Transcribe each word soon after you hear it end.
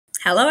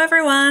Hello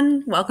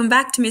everyone, welcome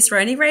back to Miss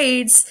Roni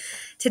Reads.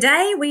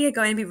 Today we are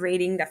going to be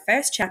reading the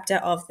first chapter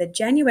of the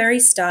January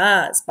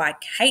Stars by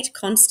Kate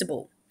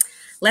Constable.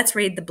 Let's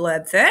read the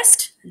blurb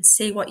first and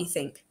see what you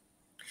think.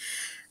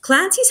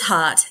 Clancy's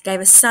heart gave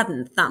a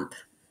sudden thump.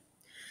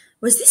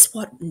 Was this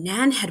what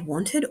Nan had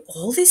wanted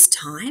all this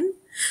time?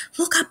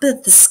 Look up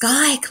at the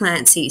sky,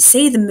 Clancy.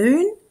 See the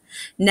moon?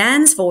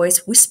 Nan's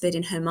voice whispered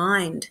in her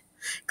mind.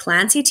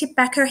 Clancy tipped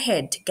back her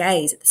head to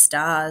gaze at the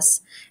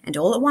stars, and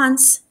all at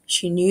once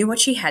she knew what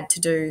she had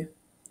to do.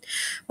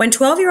 When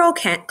 12-year-old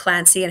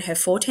Clancy and her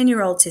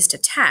 14-year-old sister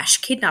Tash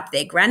kidnapped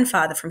their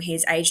grandfather from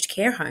his aged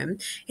care home,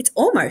 it's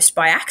almost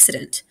by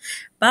accident.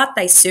 But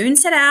they soon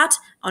set out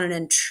on an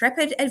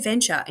intrepid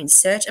adventure in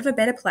search of a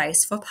better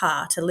place for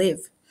Pa to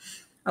live.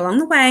 Along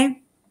the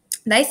way,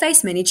 they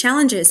face many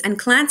challenges, and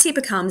Clancy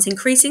becomes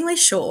increasingly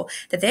sure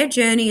that their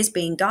journey is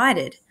being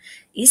guided.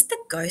 Is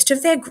the ghost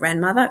of their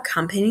grandmother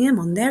accompanying them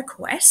on their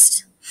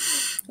quest?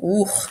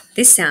 Ooh,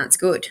 this sounds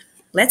good.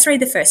 Let's read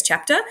the first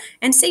chapter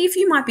and see if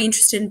you might be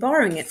interested in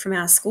borrowing it from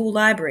our school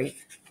library.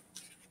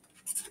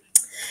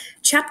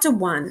 Chapter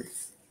 1.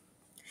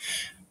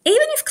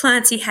 Even if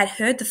Clancy had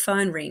heard the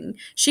phone ring,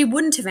 she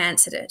wouldn't have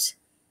answered it.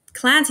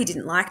 Clancy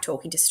didn't like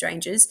talking to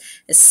strangers,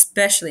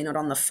 especially not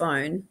on the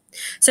phone.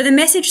 So the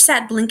message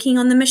sat blinking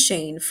on the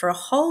machine for a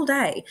whole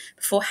day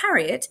before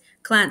Harriet,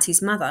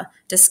 Clancy's mother,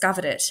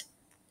 discovered it.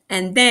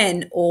 And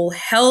then all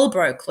hell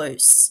broke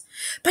loose.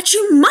 "But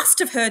you must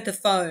have heard the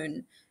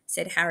phone,"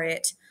 said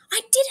Harriet.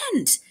 "I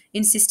didn't,"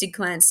 insisted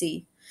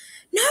Clancy.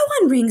 "No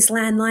one rings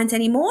landlines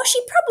anymore.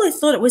 She probably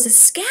thought it was a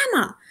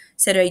scammer,"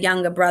 said her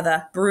younger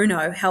brother,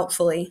 Bruno,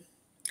 helpfully.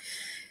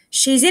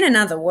 "She's in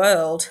another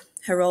world."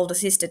 Her older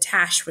sister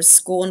Tash was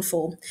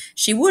scornful.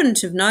 She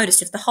wouldn't have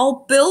noticed if the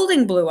whole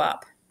building blew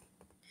up.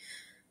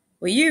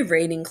 "Were you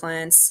reading,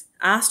 Clance?"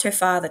 asked her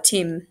father,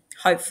 Tim,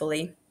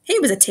 hopefully. He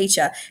was a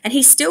teacher, and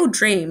he still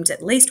dreamed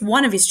at least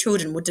one of his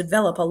children would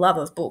develop a love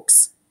of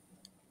books.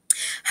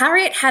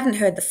 Harriet hadn't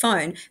heard the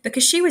phone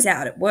because she was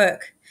out at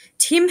work.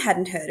 Tim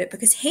hadn't heard it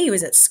because he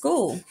was at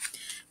school,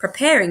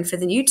 preparing for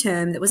the new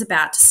term that was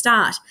about to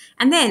start,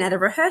 and then at a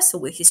rehearsal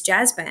with his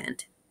jazz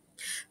band.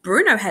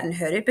 Bruno hadn't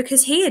heard it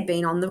because he had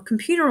been on the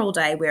computer all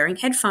day wearing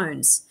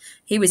headphones.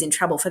 He was in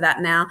trouble for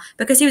that now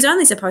because he was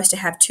only supposed to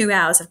have 2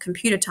 hours of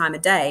computer time a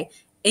day,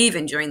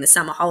 even during the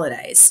summer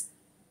holidays.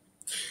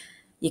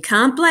 "You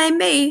can't blame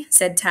me,"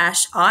 said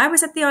Tash. "I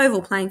was at the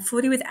Oval playing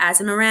footy with Az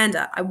and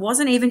Miranda. I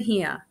wasn't even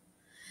here."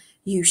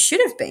 "You should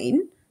have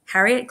been."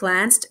 Harriet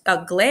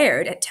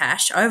glared at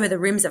Tash over the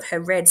rims of her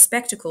red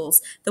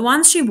spectacles, the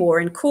ones she wore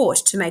in court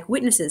to make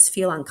witnesses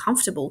feel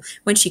uncomfortable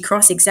when she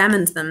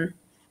cross-examined them.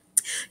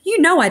 "You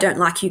know I don't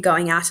like you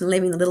going out and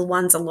leaving the little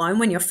ones alone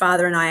when your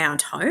father and I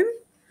aren't home."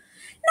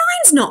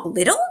 "Nine's not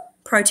little,"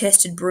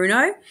 protested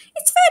Bruno.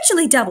 "It's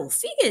virtually double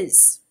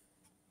figures."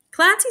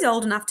 "Clancy's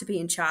old enough to be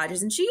in charge,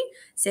 isn't she?"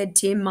 said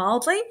Tim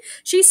mildly.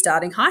 "She's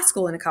starting high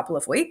school in a couple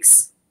of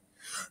weeks."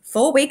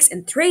 4 weeks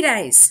and 3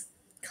 days.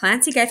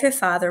 Clancy gave her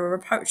father a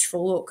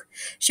reproachful look.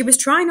 She was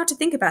trying not to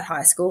think about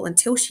high school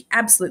until she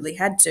absolutely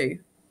had to.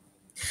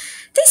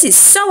 "This is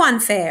so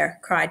unfair,"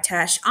 cried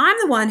Tash. "I'm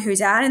the one who's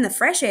out in the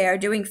fresh air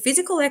doing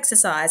physical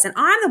exercise, and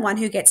I'm the one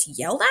who gets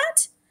yelled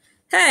at?"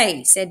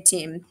 "Hey," said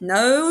Tim,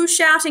 "no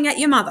shouting at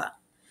your mother."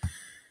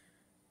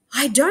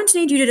 "I don't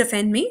need you to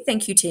defend me,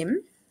 thank you,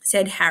 Tim,"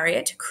 said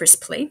Harriet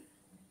crisply.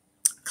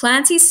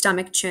 Clancy's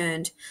stomach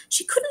churned.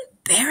 She couldn't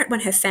bear it when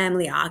her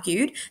family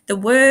argued, the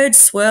words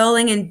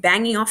swirling and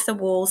banging off the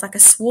walls like a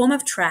swarm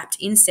of trapped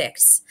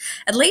insects.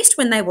 At least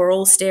when they were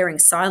all staring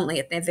silently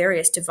at their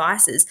various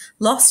devices,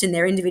 lost in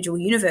their individual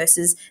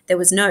universes, there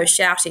was no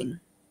shouting.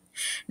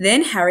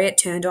 Then Harriet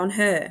turned on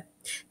her.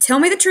 "Tell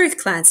me the truth,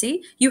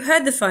 Clancy. You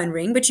heard the phone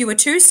ring, but you were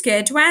too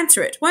scared to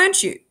answer it,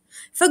 weren't you?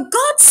 For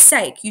God's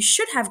sake, you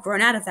should have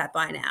grown out of that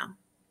by now."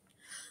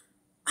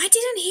 "I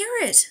didn't hear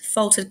it,"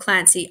 faltered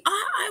Clancy.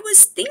 I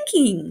was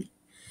thinking."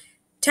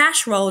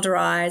 Tash rolled her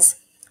eyes.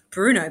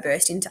 Bruno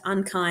burst into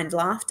unkind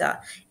laughter.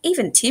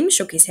 Even Tim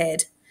shook his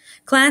head.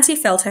 Clancy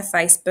felt her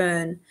face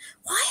burn.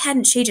 Why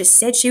hadn't she just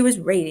said she was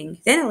reading?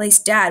 Then at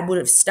least Dad would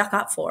have stuck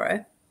up for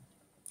her.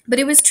 But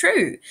it was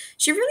true.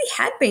 She really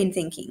had been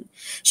thinking.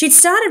 She'd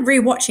started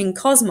rewatching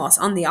Cosmos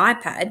on the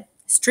iPad,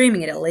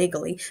 streaming it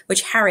illegally,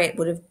 which Harriet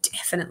would have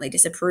definitely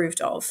disapproved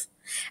of.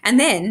 And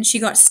then she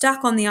got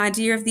stuck on the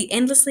idea of the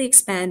endlessly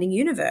expanding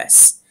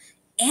universe.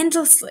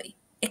 Endlessly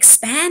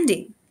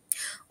expanding.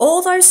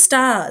 All those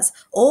stars,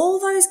 all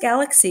those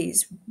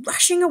galaxies,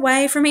 rushing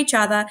away from each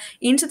other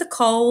into the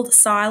cold,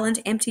 silent,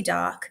 empty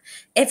dark,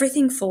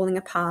 everything falling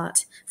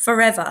apart,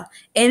 forever,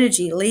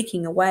 energy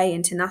leaking away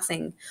into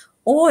nothing,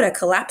 order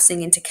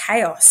collapsing into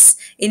chaos,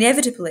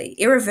 inevitably,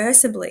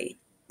 irreversibly.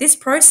 This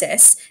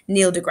process,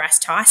 Neil deGrasse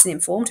Tyson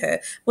informed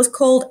her, was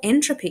called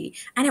entropy,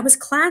 and it was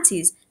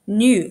Clancy's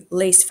new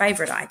least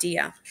favourite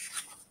idea.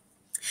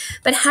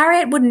 But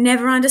Harriet would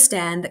never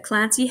understand that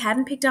Clancy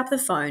hadn't picked up the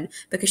phone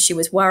because she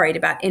was worried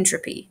about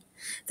entropy.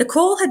 The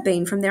call had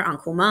been from their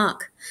Uncle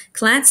Mark.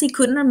 Clancy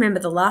couldn't remember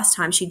the last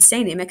time she'd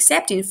seen him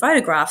except in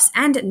photographs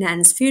and at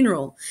Nan's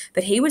funeral,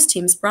 but he was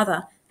Tim's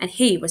brother, and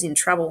he was in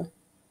trouble.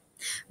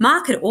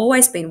 Mark had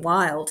always been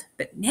wild,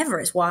 but never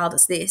as wild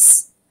as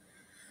this.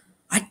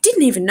 "I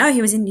didn't even know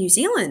he was in New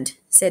Zealand,"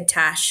 said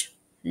Tash.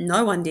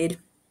 "No one did,"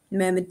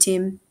 murmured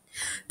Tim.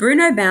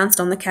 Bruno bounced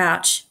on the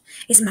couch.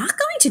 "Is Mark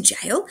going to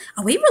jail?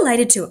 Are we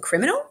related to a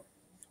criminal?"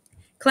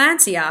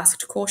 Clancy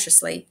asked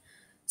cautiously,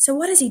 "So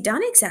what has he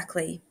done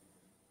exactly?"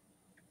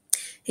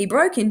 "He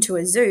broke into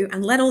a zoo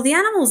and let all the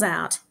animals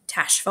out."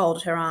 Tash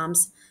folded her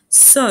arms.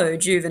 "So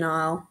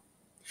juvenile."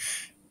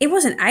 "It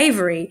wasn't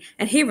Avery,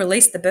 and he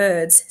released the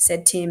birds,"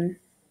 said Tim.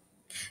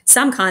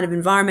 "Some kind of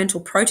environmental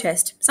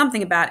protest,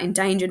 something about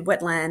endangered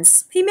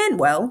wetlands. He meant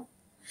well."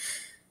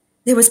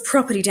 "There was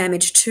property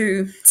damage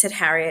too," said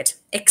Harriet.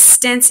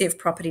 "Extensive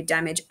property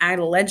damage,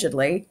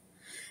 allegedly."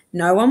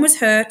 "No one was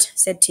hurt,"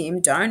 said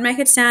Tim. "Don't make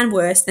it sound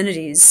worse than it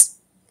is."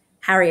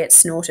 Harriet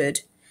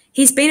snorted.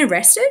 "He's been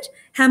arrested?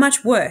 How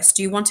much worse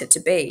do you want it to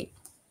be?"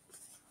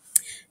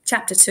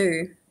 Chapter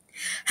 2.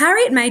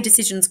 Harriet made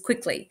decisions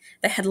quickly.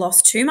 They had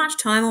lost too much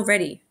time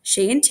already.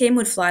 She and Tim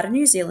would fly to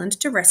New Zealand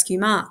to rescue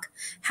Mark.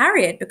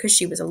 Harriet because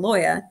she was a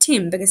lawyer,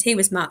 Tim because he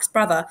was Mark's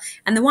brother,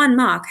 and the one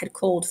Mark had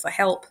called for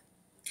help.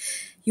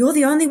 "You're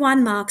the only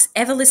one Mark's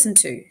ever listened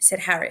to,"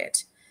 said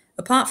Harriet.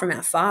 "Apart from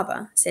our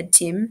father," said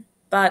Tim.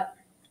 But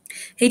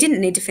he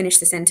didn't need to finish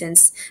the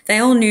sentence. They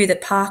all knew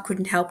that Pa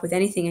couldn't help with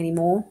anything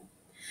anymore.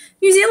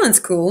 "New Zealand's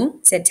cool,"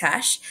 said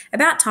Tash.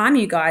 "About time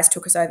you guys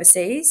took us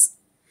overseas."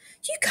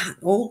 "You can't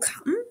all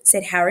come,"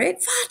 said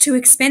Harriet. "Far too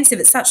expensive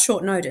at such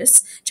short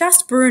notice.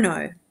 Just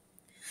Bruno."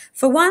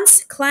 For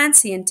once,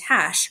 Clancy and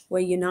Tash were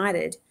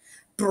united.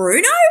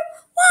 "Bruno?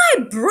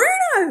 Why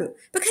Bruno?"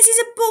 "Because he's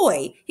a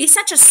boy. He's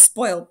such a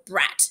spoiled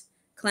brat."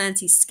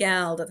 Clancy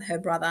scowled at her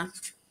brother.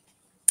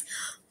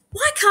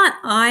 "Why can't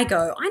I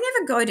go? I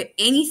never go to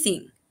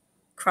anything,"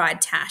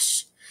 cried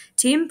Tash.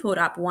 Tim put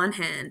up one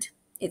hand.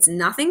 "It's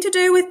nothing to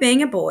do with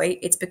being a boy.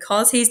 It's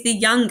because he's the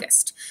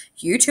youngest.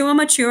 You two are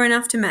mature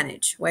enough to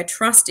manage. We're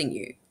trusting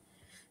you."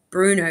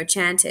 Bruno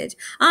chanted,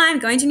 "I'm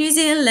going to New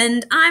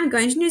Zealand. I'm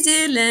going to New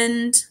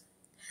Zealand."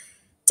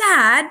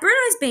 "Dad,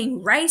 Bruno's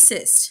being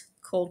racist,"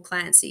 called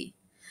Clancy.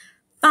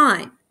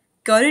 "Fine.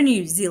 Go to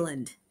New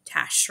Zealand,"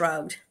 Tash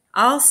shrugged.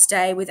 "I'll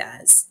stay with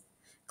Az."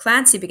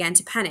 Clancy began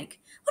to panic.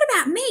 "What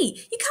about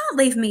me? You can't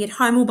leave me at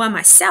home all by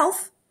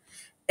myself."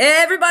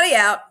 "Everybody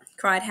out,"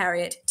 cried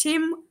Harriet.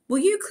 "Tim, will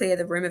you clear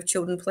the room of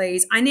children,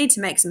 please? I need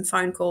to make some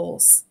phone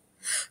calls."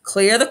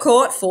 "Clear the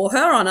court for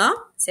Her Honour,"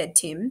 said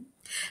Tim.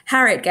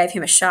 Harriet gave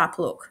him a sharp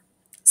look.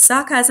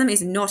 "Sarcasm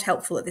is not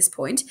helpful at this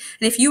point,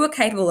 and if you were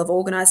capable of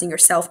organising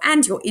yourself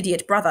and your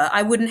idiot brother,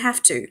 I wouldn't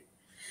have to."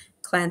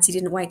 Clancy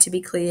didn't wait to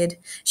be cleared.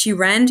 She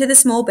ran to the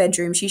small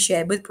bedroom she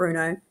shared with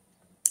Bruno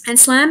and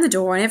slammed the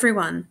door on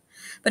everyone.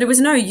 But it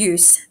was no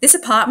use. This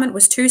apartment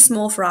was too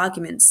small for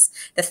arguments.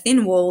 The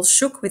thin walls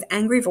shook with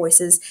angry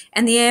voices,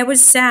 and the air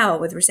was sour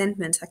with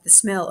resentment like the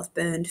smell of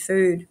burned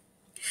food.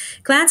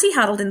 Clancy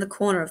huddled in the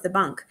corner of the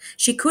bunk.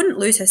 She couldn't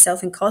lose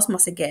herself in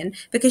Cosmos again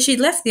because she'd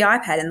left the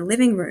iPad in the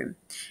living room.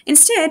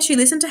 Instead, she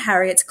listened to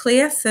Harriet's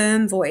clear,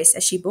 firm voice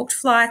as she booked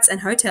flights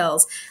and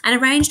hotels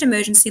and arranged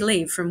emergency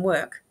leave from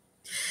work.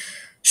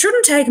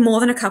 "Shouldn't take more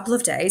than a couple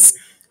of days,"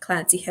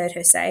 Clancy heard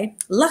her say.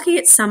 "Lucky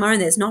it's summer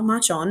and there's not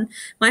much on.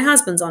 My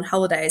husband's on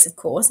holidays, of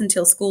course,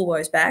 until school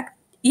goes back.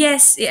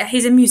 Yes,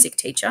 he's a music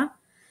teacher."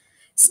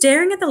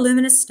 Staring at the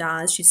luminous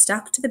stars she'd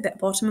stuck to the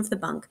bottom of the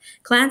bunk,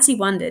 Clancy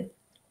wondered,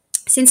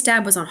 since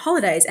Dad was on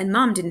holidays and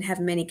Mum didn't have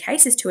many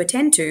cases to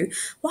attend to,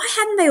 why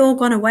hadn't they all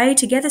gone away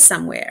together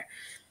somewhere?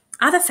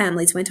 Other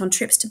families went on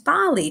trips to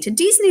Bali, to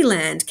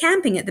Disneyland,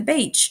 camping at the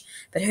beach,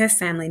 but her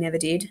family never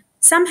did.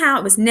 Somehow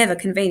it was never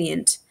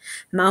convenient.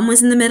 Mum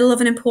was in the middle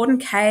of an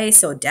important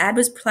case, or Dad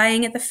was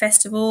playing at the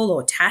festival,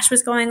 or Tash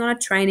was going on a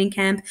training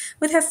camp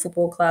with her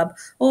football club,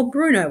 or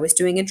Bruno was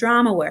doing a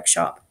drama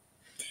workshop.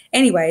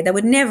 Anyway, they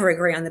would never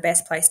agree on the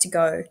best place to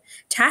go.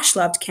 Tash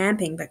loved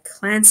camping, but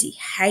Clancy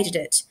hated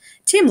it.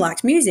 Tim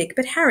liked music,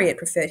 but Harriet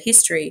preferred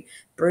history.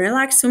 Bruno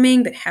liked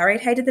swimming, but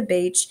Harriet hated the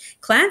beach.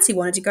 Clancy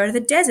wanted to go to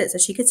the desert so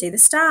she could see the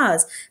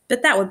stars,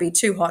 but that would be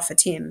too hot for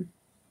Tim.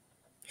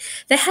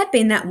 There had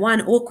been that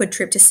one awkward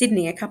trip to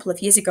Sydney a couple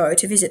of years ago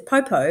to visit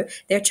Popo,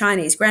 their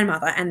Chinese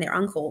grandmother, and their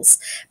uncles.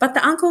 But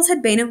the uncles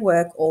had been at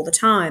work all the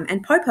time,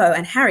 and Popo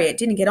and Harriet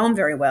didn't get on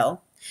very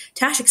well.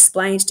 Tash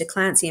explained to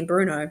Clancy and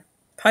Bruno,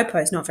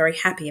 "Popo's not very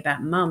happy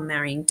about Mum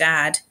marrying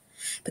Dad."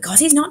 "Because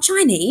he's not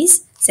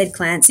Chinese," said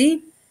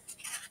Clancy.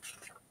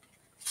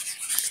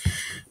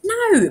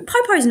 "No,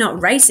 Popo's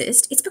not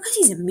racist. It's because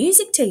he's a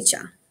music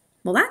teacher."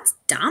 "Well, that's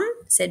dumb,"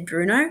 said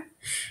Bruno.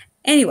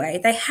 Anyway,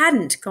 they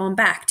hadn't gone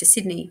back to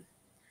Sydney.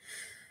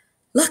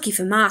 Lucky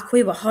for Mark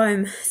we were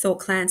home, thought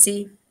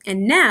Clancy,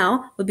 and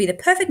now would be the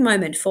perfect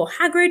moment for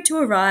Hagrid to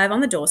arrive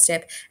on the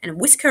doorstep and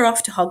whisk her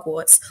off to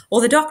Hogwarts,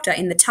 or the Doctor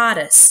in the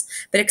TARDIS.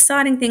 But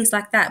exciting things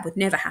like that would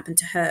never happen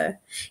to her.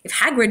 If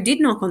Hagrid did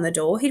knock on the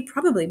door, he'd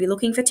probably be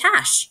looking for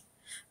Tash.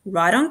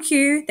 Right on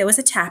cue, there was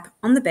a tap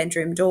on the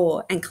bedroom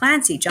door, and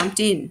Clancy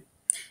jumped in.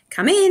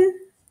 "Come in."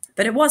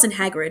 But it wasn't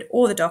Hagrid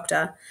or the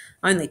Doctor,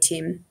 only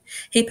Tim.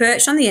 He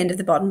perched on the end of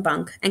the bottom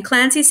bunk, and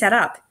Clancy sat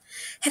up.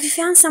 Have you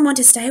found someone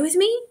to stay with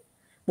me?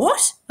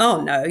 What?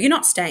 Oh, no, you're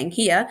not staying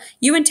here.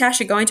 You and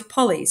Tash are going to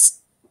Polly's.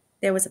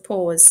 There was a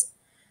pause.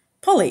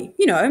 Polly,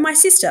 my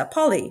sister,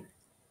 Polly.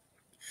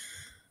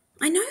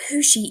 I know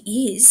who she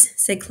is,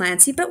 said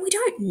Clancy, but we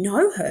don't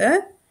know her.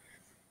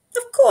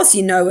 Of course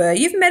you know her.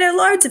 You've met her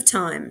loads of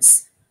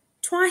times.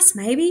 Twice,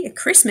 maybe, at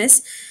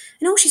Christmas,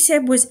 and all she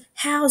said was,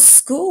 how's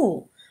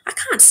school? I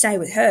can't stay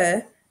with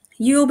her.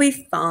 You'll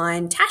be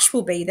fine. Tash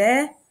will be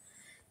there.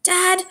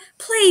 Dad,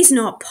 please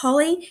not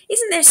Polly.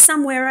 Isn't there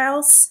somewhere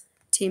else?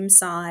 Tim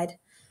sighed.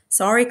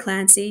 Sorry,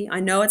 Clancy. I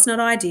know it's not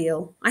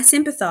ideal. I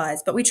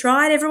sympathise, but we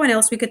tried everyone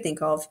else we could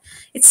think of.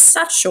 It's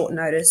such short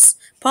notice.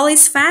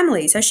 Polly's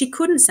family, so she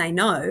couldn't say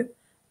no.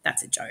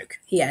 That's a joke,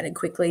 he added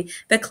quickly,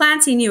 but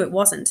Clancy knew it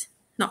wasn't.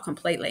 Not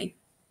completely.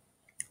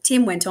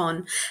 Tim went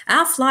on.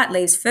 Our flight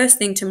leaves first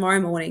thing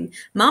tomorrow morning.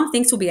 Mum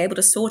thinks we'll be able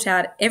to sort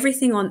out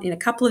everything in a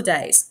couple of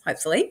days,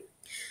 hopefully.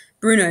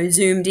 Bruno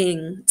zoomed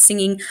in,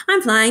 singing,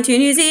 I'm flying to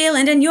New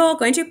Zealand and you're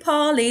going to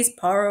Polly's.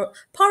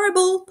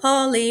 Porrible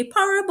Polly,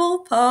 porrible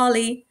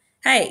Polly.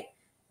 Hey,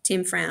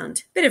 Tim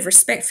frowned. Bit of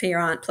respect for your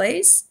aunt,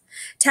 please.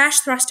 Tash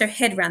thrust her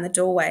head round the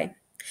doorway.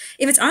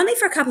 If it's only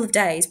for a couple of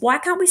days, why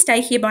can't we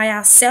stay here by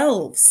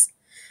ourselves?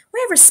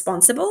 We're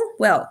responsible.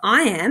 Well,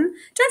 I am.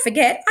 Don't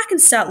forget, I can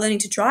start learning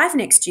to drive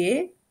next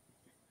year.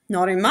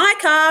 Not in my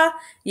car,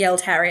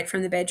 yelled Harriet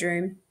from the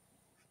bedroom.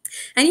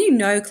 And you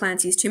know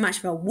Clancy's too much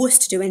of a wuss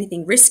to do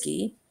anything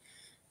risky.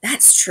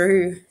 That's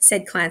true,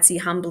 said Clancy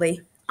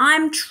humbly.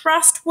 I'm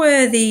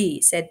trustworthy,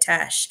 said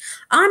Tash.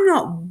 I'm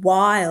not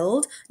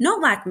wild,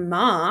 not like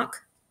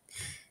Mark.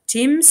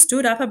 Tim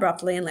stood up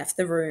abruptly and left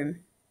the room.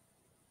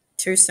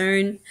 Too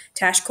soon,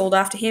 Tash called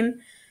after him.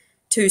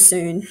 Too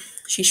soon,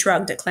 she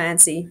shrugged at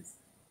Clancy.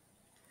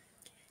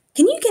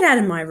 Can you get out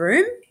of my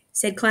room?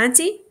 Said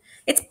Clancy.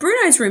 It's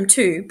Bruno's room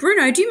too.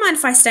 Bruno, do you mind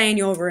if I stay in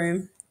your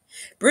room?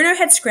 Bruno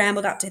had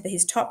scrambled up to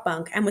his top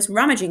bunk and was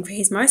rummaging for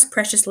his most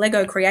precious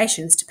Lego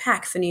creations to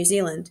pack for New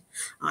Zealand.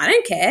 I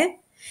don't care.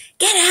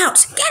 Get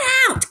out! Get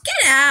out!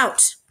 Get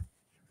out!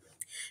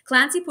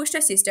 Clancy pushed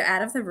her sister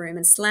out of the room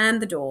and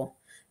slammed the door.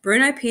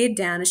 Bruno peered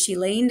down as she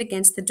leaned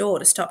against the door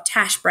to stop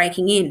Tash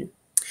breaking in.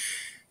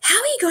 How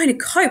are you going to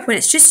cope when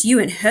it's just you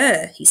and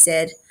her? He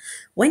said.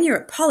 When you're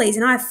at Polly's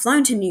and I've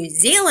flown to New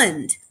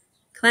Zealand.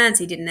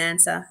 Clancy didn't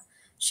answer.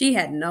 She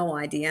had no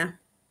idea.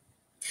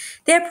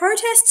 Their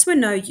protests were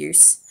no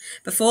use.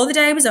 Before the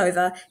day was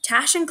over,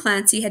 Tash and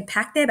Clancy had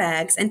packed their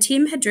bags and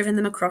Tim had driven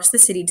them across the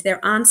city to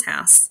their aunt's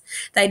house.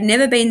 They'd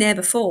never been there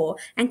before,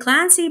 and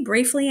Clancy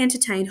briefly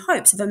entertained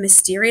hopes of a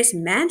mysterious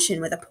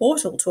mansion with a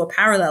portal to a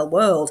parallel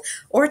world,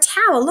 or a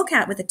tower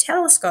lookout with a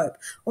telescope,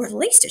 or at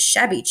least a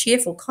shabby,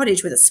 cheerful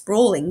cottage with a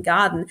sprawling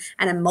garden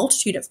and a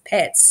multitude of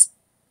pets.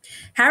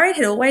 Harriet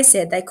had always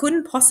said they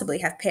couldn't possibly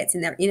have pets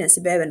in their inner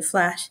suburban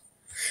flat.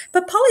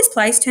 But Polly's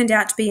place turned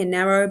out to be a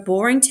narrow,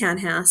 boring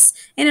townhouse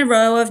in a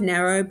row of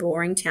narrow,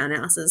 boring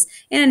townhouses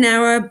in a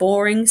narrow,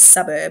 boring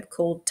suburb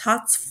called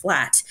Tut's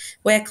Flat,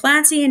 where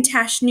Clancy and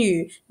Tash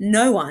knew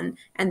no one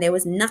and there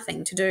was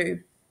nothing to do.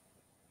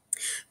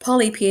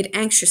 Polly peered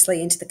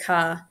anxiously into the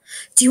car.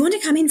 Do you want to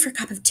come in for a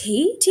cup of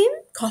tea, Tim?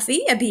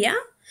 Coffee? A beer?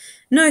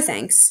 No,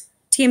 thanks.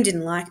 Tim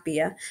didn't like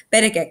beer.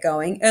 Better get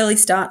going. Early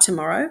start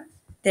tomorrow.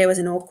 There was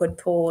an awkward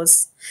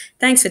pause.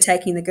 Thanks for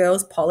taking the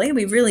girls, Polly.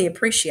 We really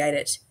appreciate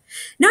it.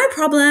 No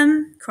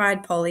problem,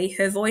 cried Polly,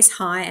 her voice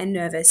high and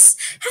nervous.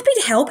 Happy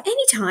to help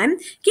any time.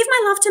 Give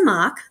my love to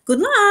Mark. Good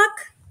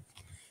luck.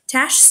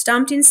 Tash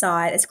stumped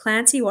inside as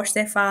Clancy watched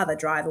their father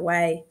drive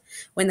away.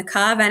 When the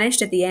car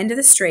vanished at the end of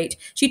the street,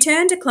 she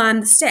turned to climb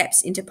the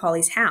steps into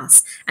Polly's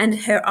house,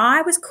 and her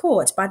eye was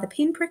caught by the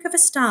pinprick of a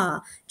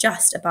star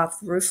just above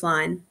the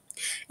roofline.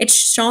 It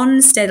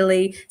shone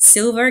steadily,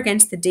 silver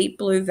against the deep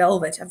blue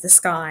velvet of the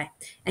sky,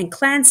 and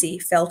Clancy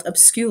felt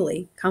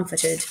obscurely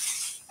comforted.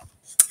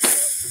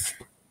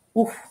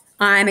 Ooh,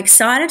 I'm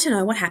excited to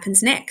know what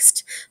happens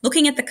next.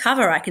 Looking at the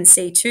cover, I can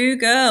see two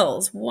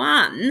girls.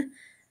 One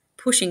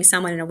pushing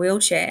someone in a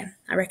wheelchair.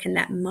 I reckon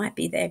that might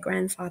be their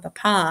grandfather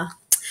Pa.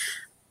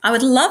 I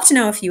would love to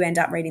know if you end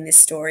up reading this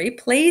story.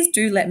 Please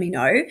do let me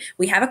know.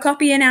 We have a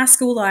copy in our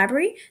school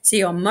library, so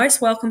you're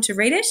most welcome to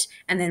read it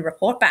and then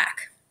report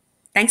back.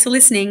 Thanks for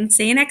listening.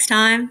 See you next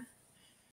time.